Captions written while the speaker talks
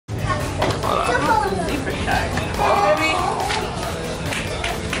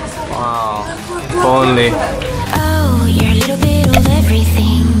Chile. Oh, you're a little bit of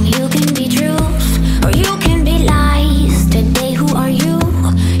everything. You can be truth or you can be lies. Today, who are you?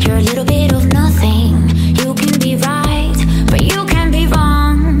 You're a little bit of nothing. You can be right, but you can be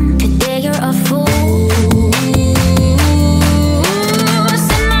wrong. Today, you're a fool.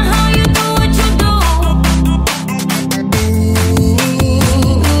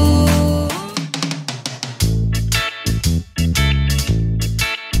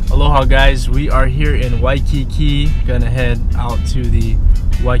 Aloha guys, we are here in Waikiki. Gonna head out to the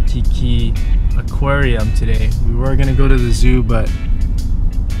Waikiki Aquarium today. We were gonna go to the zoo, but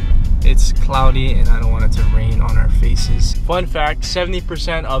it's cloudy and I don't want it to rain on our faces. Fun fact,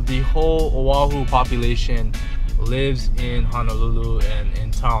 70% of the whole Oahu population lives in Honolulu and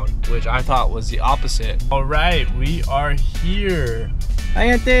in town, which I thought was the opposite. All right, we are here. Hi,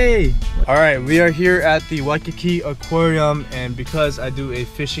 Auntie! Alright, we are here at the Waikiki Aquarium, and because I do a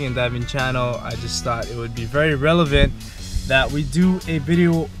fishing and diving channel, I just thought it would be very relevant that we do a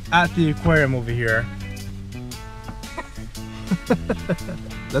video at the aquarium over here.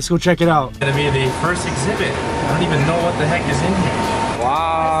 Let's go check it out. It's gonna be the first exhibit. I don't even know what the heck is in here.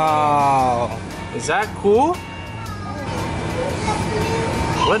 Wow! Is that cool?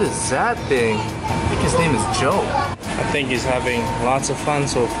 What is that thing? I think his name is Joe. I think he's having lots of fun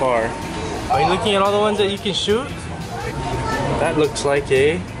so far. Are you looking at all the ones that you can shoot? That looks like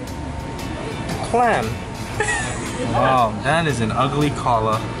a clam. Wow, that is an ugly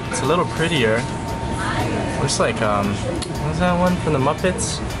koala. It's a little prettier. Looks like, what's that one from the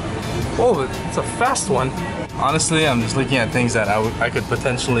Muppets? Oh, it's a fast one. Honestly, I'm just looking at things that I could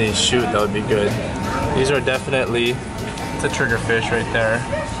potentially shoot that would be good. These are definitely, it's a triggerfish right there.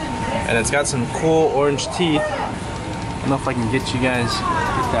 And it's got some cool orange teeth. I don't know if I can get you guys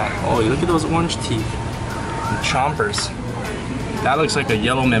get that. Oh, look at those orange teeth. And chompers. That looks like a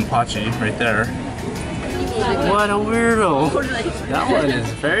yellow mampachi right there. What a weirdo. That one is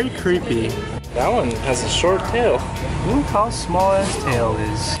very creepy. That one has a short tail. Look how small his tail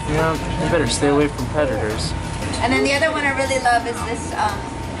is. Yeah, you better stay away from predators. And then the other one I really love is this,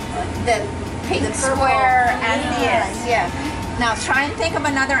 the pink square and this. Yeah. Now try and think of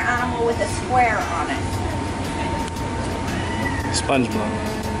another animal with a square on it. SpongeBob.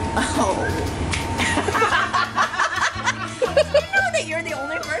 Oh. Did you know that you're the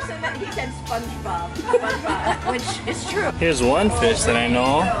only person that he said SpongeBob? SpongeBob, which is true. Here's one fish that I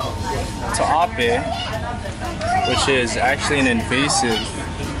know. Ta'ape, which is actually an invasive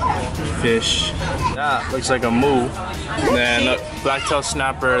fish. That looks like a moo. And then look, blacktail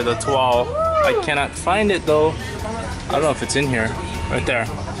snapper, the twal. I cannot find it though. I don't know if it's in here. Right there.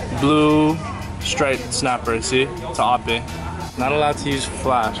 Blue striped snapper, see? Ta'ape. Not allowed to use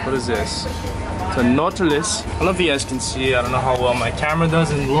flash. What is this? It's a nautilus. I don't know if you guys can see. I don't know how well my camera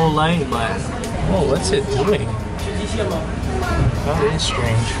does in low light, but oh, what's it doing? That is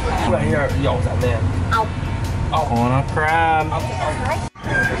strange. Right here, on a crab.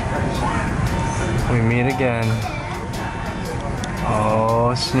 We meet again.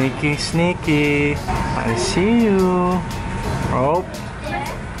 Oh, sneaky, sneaky. I see you. Oh.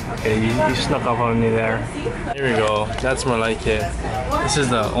 Okay, you snuck up on me there. Here we go. That's more like it. This is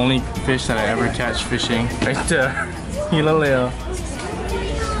the only fish that I ever catch fishing. Right there. Hilaleo.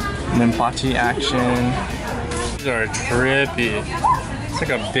 Mampachi action. These are trippy. It's like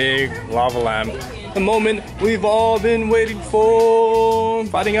a big lava lamp. The moment we've all been waiting for.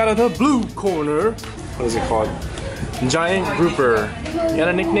 Fighting out of the blue corner. What is it called? Giant grouper. You got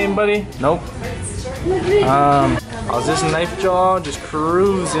a nickname, buddy? Nope. How's this knife jaw? Just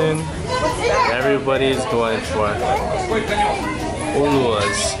cruising. Everybody's going for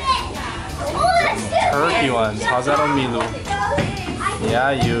Uluas. Turkey ones. How's that on Milu?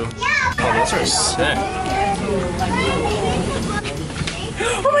 Yeah, you. Oh, those are sick.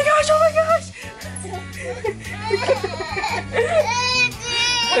 Oh my gosh, oh my gosh!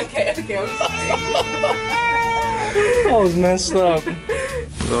 Okay, I'm sorry. That was messed up.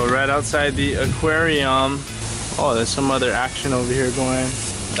 So right outside the aquarium. Oh, there's some other action over here going.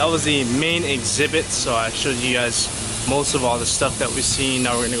 That was the main exhibit, so I showed you guys most of all the stuff that we've seen.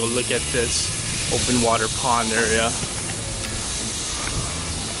 Now we're gonna go look at this open water pond area.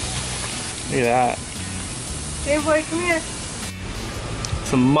 Look at that. Hey boy, come here.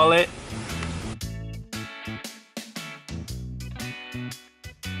 Some mullet.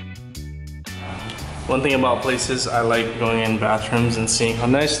 One thing about places, I like going in bathrooms and seeing how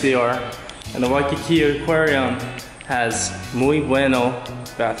nice they are. And the Waikiki Aquarium has muy bueno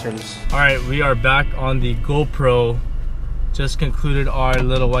bathrooms. All right, we are back on the GoPro. Just concluded our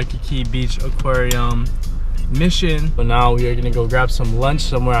little Waikiki Beach Aquarium mission. But now we are gonna go grab some lunch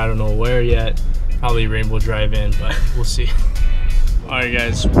somewhere, I don't know where yet. Probably Rainbow Drive-In, but we'll see. Alright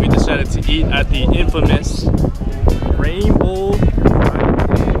guys, we decided to eat at the infamous Rainbow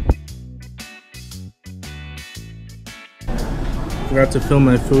Drive-In. Forgot to film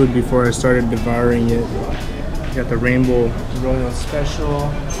my food before I started devouring it. Got the Rainbow Royal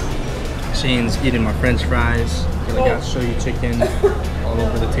Special. Shane's eating my french fries. I got shoyu chicken all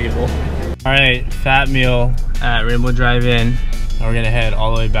over the table. Alright, fat meal at Rainbow Drive-In. Now we're gonna head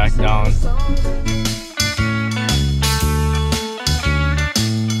all the way back down.